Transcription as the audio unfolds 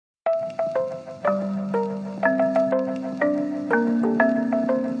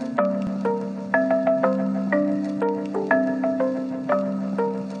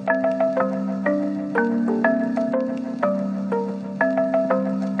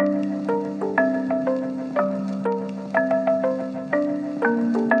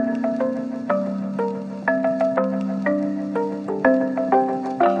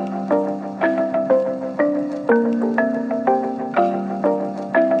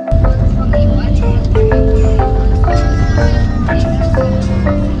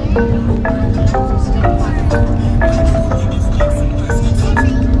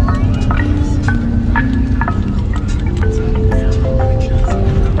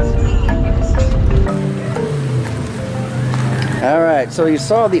Alright, so you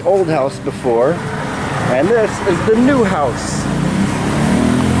saw the old house before, and this is the new house.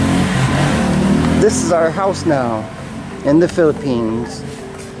 This is our house now, in the Philippines.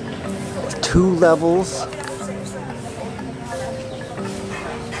 2 levels.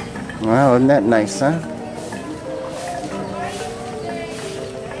 Wow, isn't that nice, huh?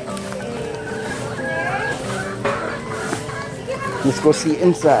 Let's go see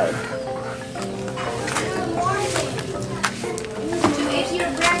inside.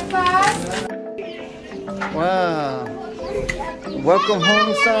 Wow. Welcome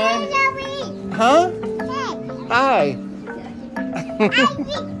home sign. Huh? Hi.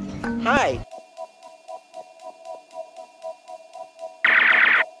 Hi.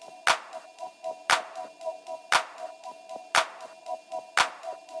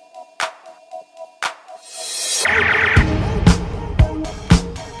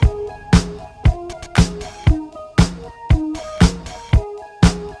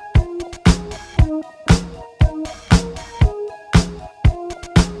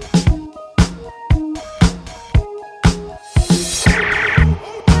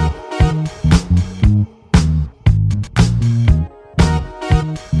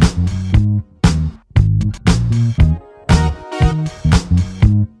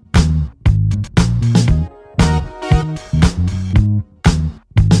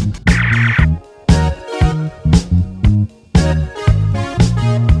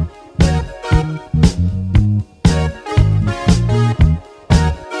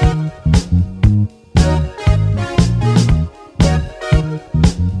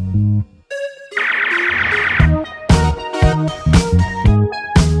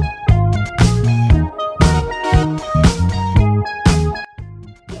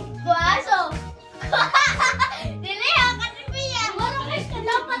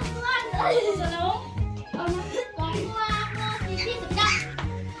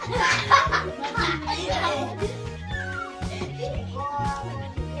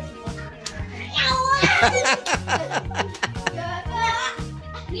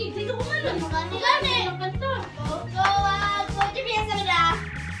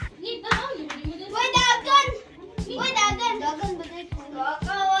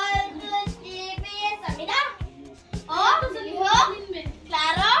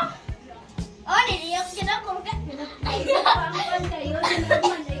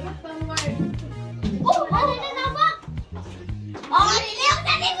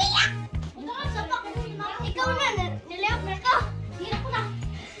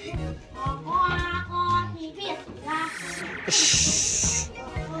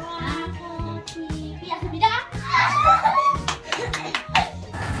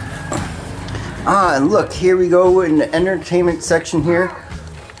 Ah, and look, here we go in the entertainment section here.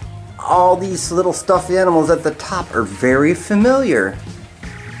 All these little stuffed animals at the top are very familiar.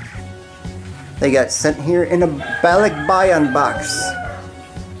 They got sent here in a balikbayan box.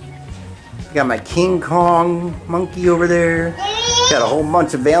 Got my King Kong monkey over there. Got a whole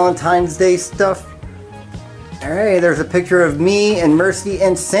bunch of Valentine's Day stuff. Alright, there's a picture of me and Mercy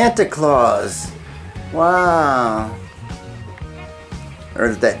and Santa Claus. Wow.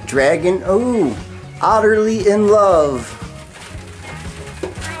 There's that dragon. Oh, utterly in love.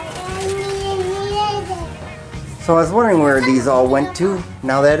 So I was wondering where these all went to.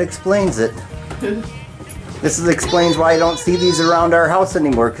 Now that explains it. Explains why I don't see these around our house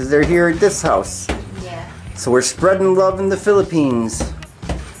anymore, because they're here at this house. Yeah. So we're spreading love in the Philippines.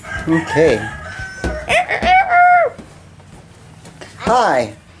 Okay.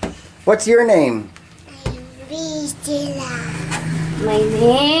 Hi. What's your name? My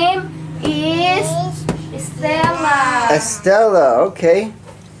name is Estella. Estella, okay.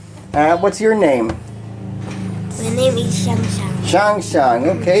 What's your name? My name is Shang Shang. Shang Shang,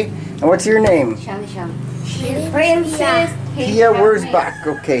 okay. And what's your name? Shang Shang. Princess. Pia Wurzbach,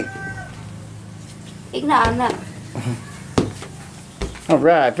 okay. Igna.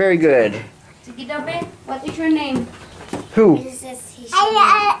 Alright, very good. What is your name? Who? I'm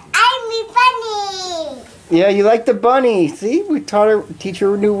funny. Yeah, you like the bunny. See, we teach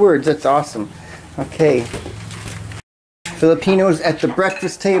her new words. That's awesome. Okay. Filipinos at the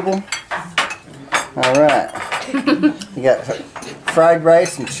breakfast table. All right. You got fried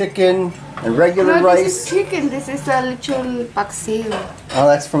rice and chicken and regular rice. This is chicken. This is a little paksiw. Oh,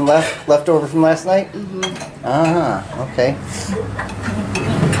 that's from leftover from last night? Mm-hmm. Ah, okay.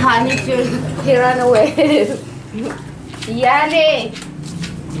 Honey, he ran away. Yanni,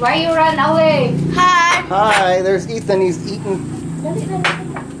 why you run away? Hi. Hi, there's Ethan. He's eating.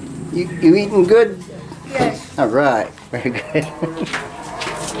 You eating good? Yes. All right. Very good.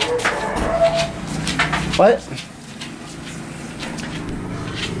 What?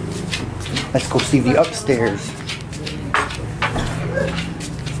 Let's go see the upstairs.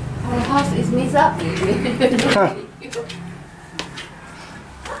 Our house is messed up. Huh.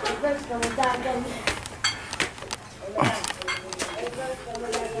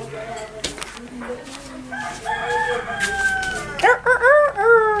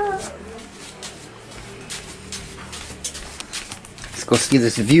 Let's go see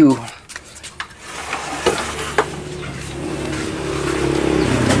this view.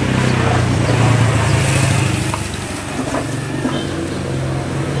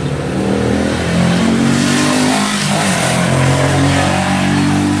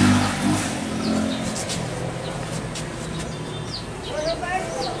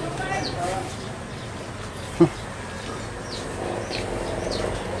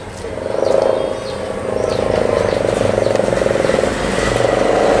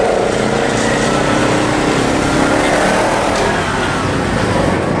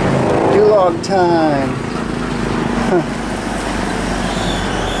 Time. Huh.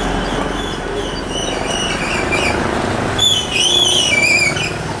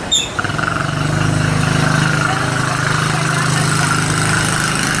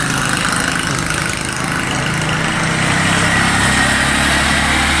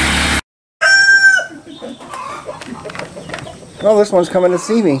 Oh, this one's coming to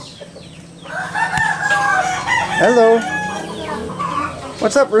see me. Hello.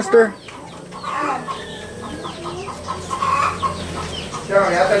 What's up, Rooster?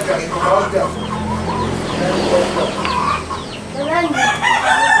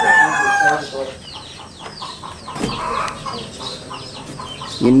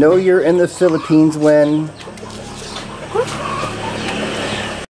 You know you're in the Philippines when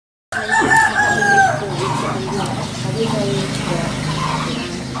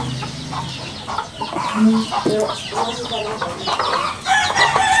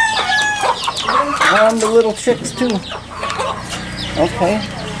the little chicks too. Okay.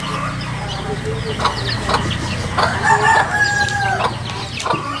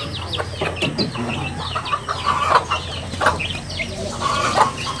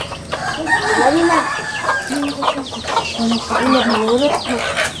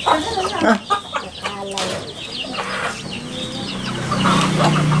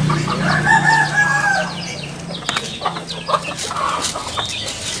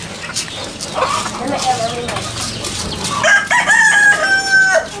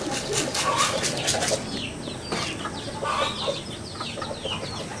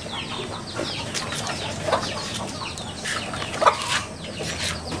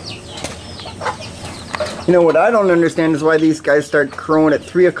 You know what I don't understand is why these guys start crowing at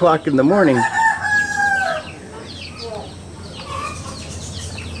 3 o'clock in the morning.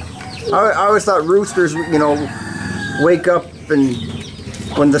 I always thought roosters, you know, wake up and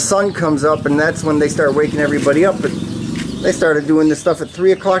when the sun comes up, and that's when they start waking everybody up. But they started doing this stuff at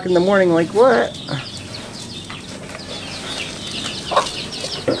 3 o'clock in the morning. Like what?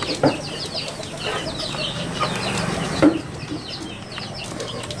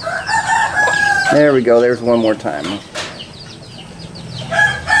 There we go, there's one more time.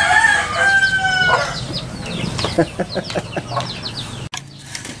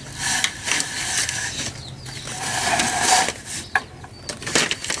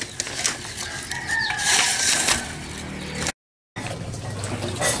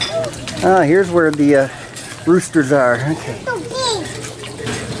 Here's where the roosters are. Okay.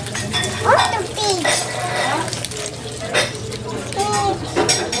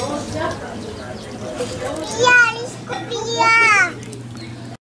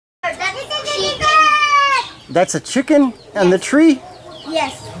 That's a chicken on the tree?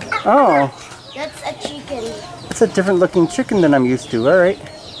 Yes. Oh. That's a chicken. That's a different looking chicken than I'm used to. Alright.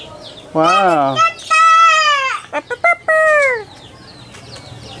 Wow.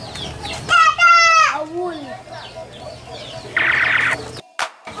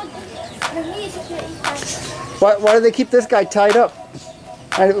 Why do they keep this guy tied up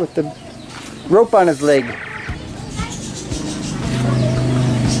with the rope on his leg?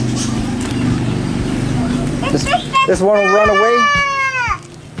 This one will run away.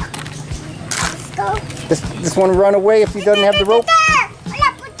 This one will run away if he doesn't have the rope.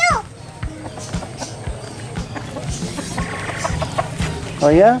 Oh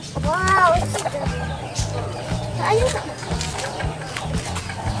yeah? Wow.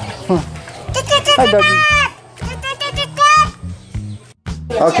 Hi, Dougie.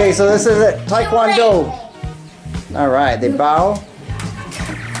 Okay, so this is it. Taekwondo. Alright, they bow.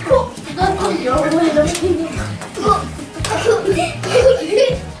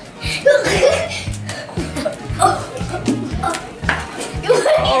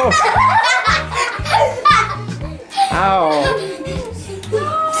 Oh.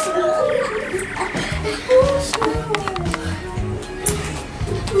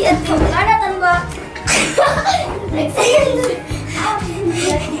 Ano tan ba?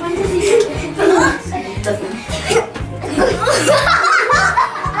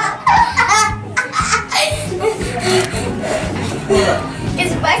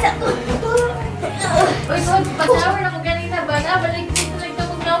 Kasi ba sa to? Uy, God, pa-shower ako kanina ba na? Balik dito lang ito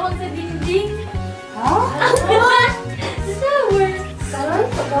maglawag sa dinding. Ha? Sa shower.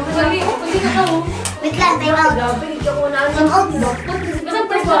 Pagi na ako. Wait lang, tayo lang. Grabe, hindi ako na Come out, no? Basta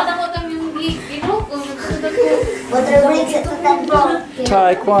first ko na ako itong yung ginok. Water break sa tutan bro.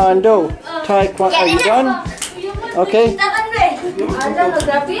 Taekwondo. Taekwondo. Are you done? Okay. Takan re. Ala,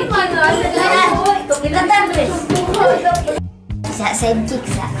 grabe yung mga Tutan re. Sa sidekick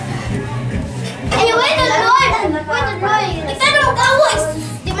sa. Ay, wait on Lord. Wait on Lord. Ikaw na mag-away.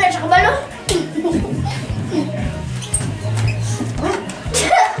 Di mo na siya kabalo?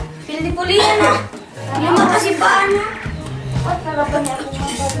 Pili-pulihan na. Yung makasipaan mo. At narapan niya akong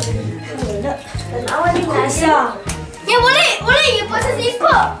mga tanawan din na siya. Ya, wala. Yung pa sa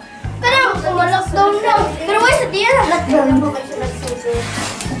sipo. Pero lockdown na. Pero wala sa tiyan. Lockdown mo.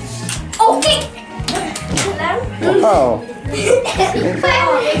 Okay. Wow.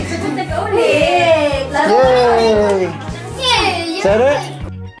 Sagunta ka ulit. Yay! Yay! Is that it?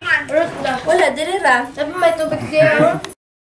 Wala, dire ra. Sabi may tubig there.